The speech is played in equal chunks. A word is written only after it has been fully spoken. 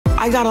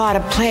I got a lot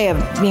of play of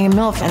being a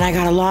MILF, and I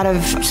got a lot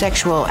of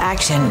sexual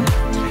action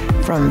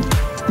from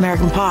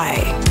American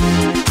Pie.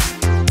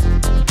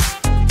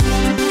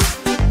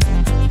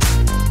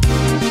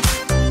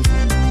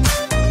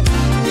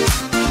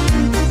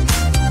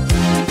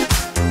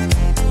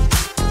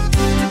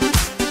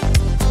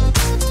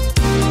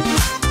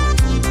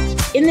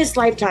 In this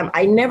lifetime,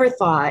 I never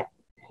thought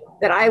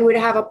that I would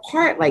have a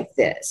part like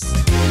this.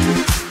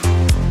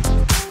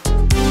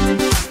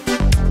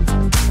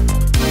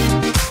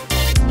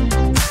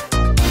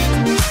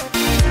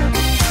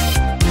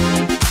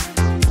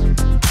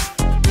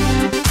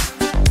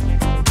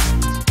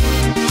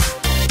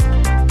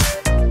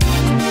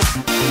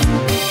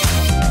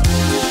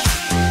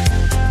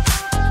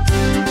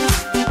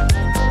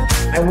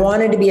 I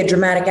wanted to be a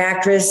dramatic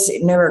actress.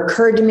 It never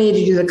occurred to me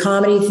to do the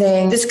comedy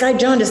thing. This guy,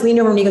 John, just leaned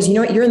over and he goes, you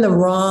know what? You're in the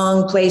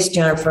wrong place,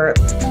 Jennifer.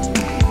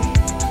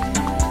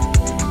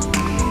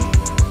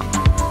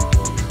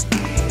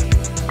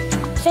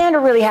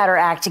 Sandra really had her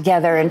act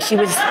together, and she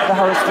was the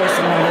hostess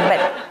and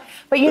everything.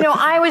 But you know,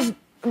 I was,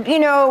 you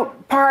know,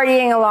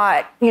 partying a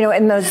lot, you know,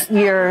 in those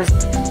years.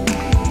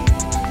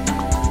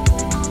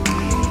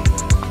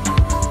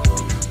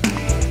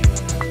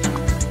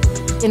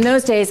 In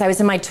those days, I was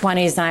in my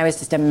 20s and I was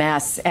just a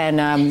mess.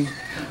 And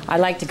I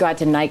liked to go out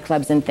to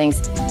nightclubs and things.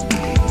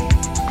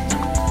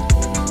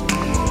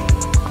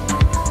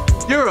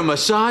 You're a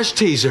massage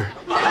teaser.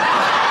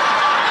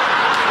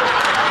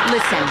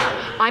 Listen,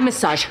 I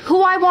massage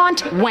who I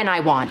want, when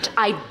I want.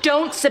 I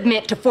don't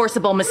submit to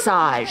forcible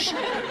massage.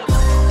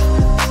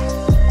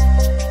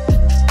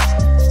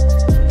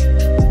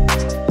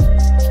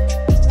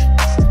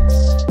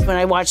 When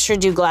I watched her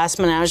do Glass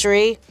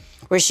Menagerie,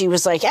 where she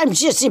was like, I'm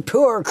just a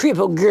poor,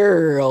 crippled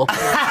girl.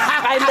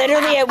 I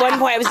literally, at one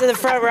point, I was in the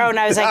front row and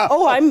I was like,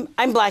 oh,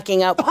 I'm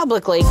blacking out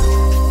publicly.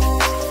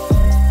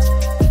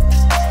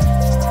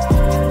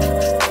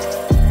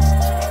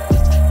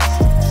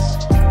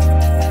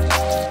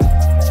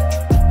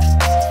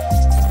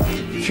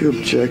 Would you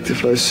object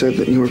if I said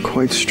that you were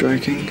quite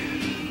striking?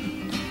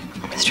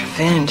 Mr.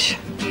 Finch,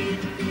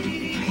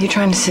 are you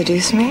trying to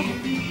seduce me?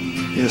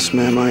 Yes,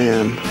 ma'am, I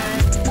am.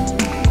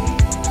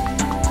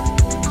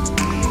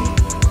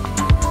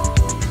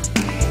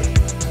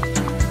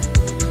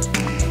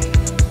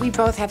 We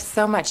both have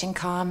so much in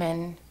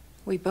common.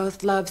 We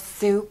both love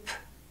soup,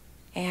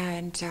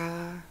 and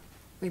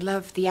we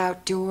love the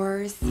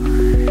outdoors.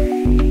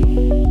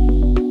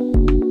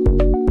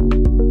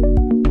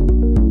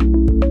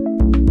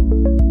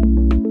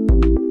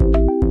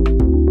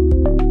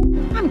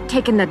 I'm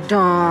taking the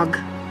dog.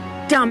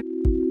 Dumb.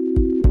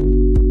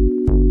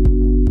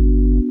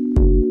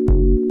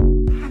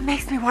 It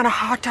makes me want a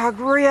hot dog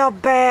real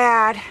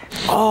bad.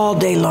 All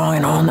day long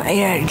and all night.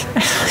 Yeah,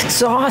 it's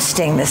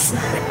exhausting, this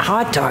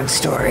hot dog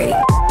story.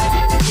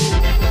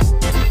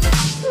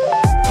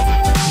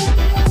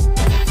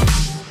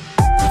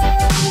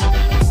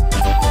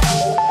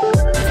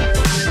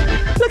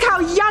 Look how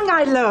young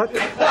I look.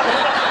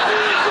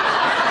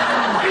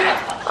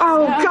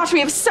 Oh, gosh, we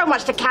have so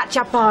much to catch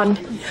up on.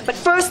 But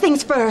first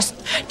things first,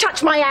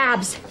 touch my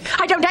abs.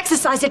 I don't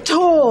exercise at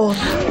all.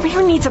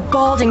 Who needs a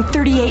balding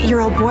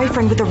 38-year-old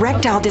boyfriend with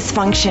erectile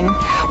dysfunction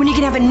when you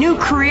can have a new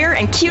career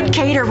and cute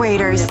cater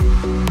waiters?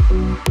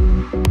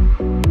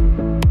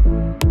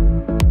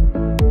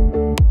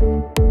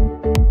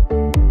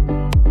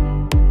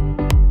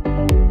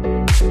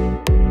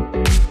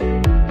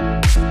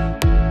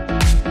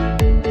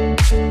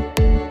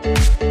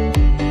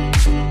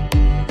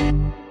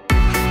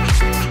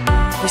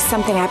 There's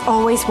something I've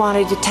always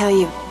wanted to tell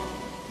you.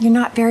 You're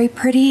not very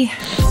pretty.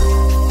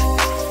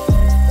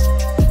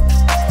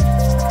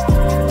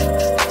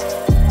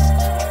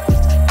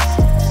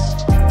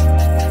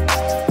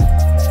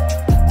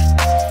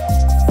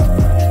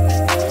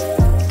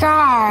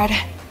 God,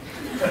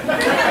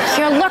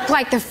 you look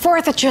like the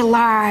 4th of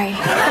July.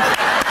 I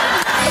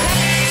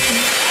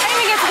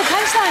didn't even get to the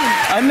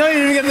punchline. I know you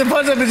didn't get to the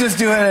punchline, but just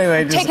do it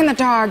anyway. Taking the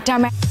dog,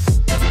 dumb it.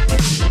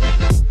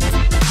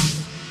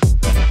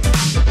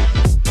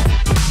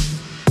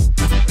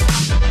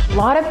 A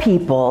lot of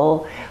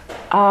people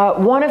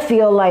want to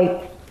feel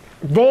like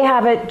they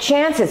have a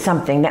chance at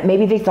something that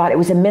maybe they thought it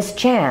was a missed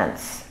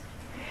chance.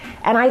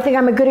 And I think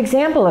I'm a good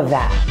example of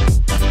that.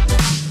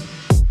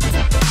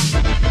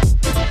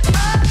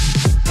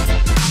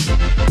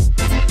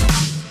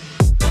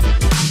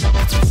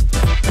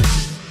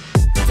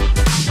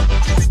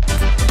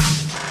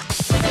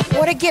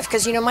 What a gift,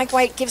 because, you know, Mike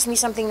White gives me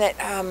something that,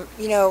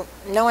 you know,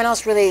 no one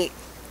else really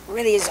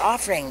is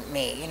offering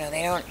me. You know,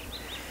 they don't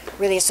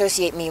really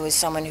associate me with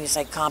someone who's,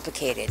 like,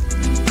 complicated.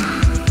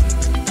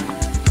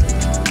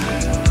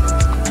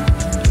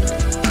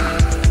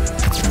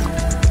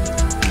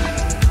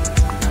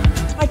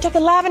 I took a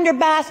lavender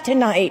bath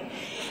tonight,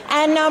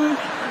 and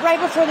right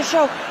before the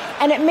show,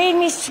 and it made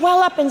me swell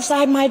up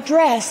inside my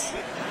dress.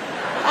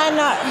 And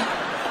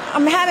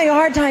I'm having a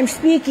hard time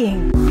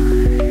speaking.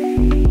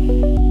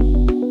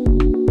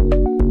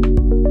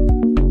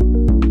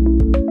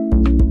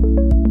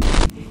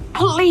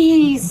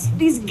 Please,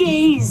 these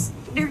gays,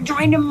 they're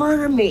trying to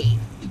murder me.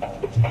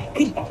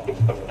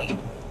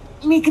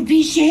 Me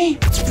capisce?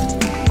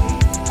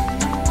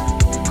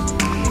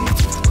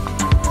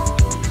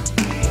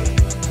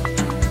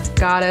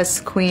 Goddess,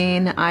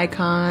 queen,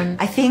 icon.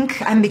 I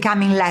think I'm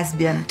becoming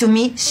lesbian. To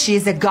me,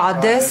 she's a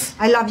goddess.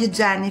 I love you,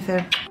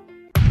 Jennifer.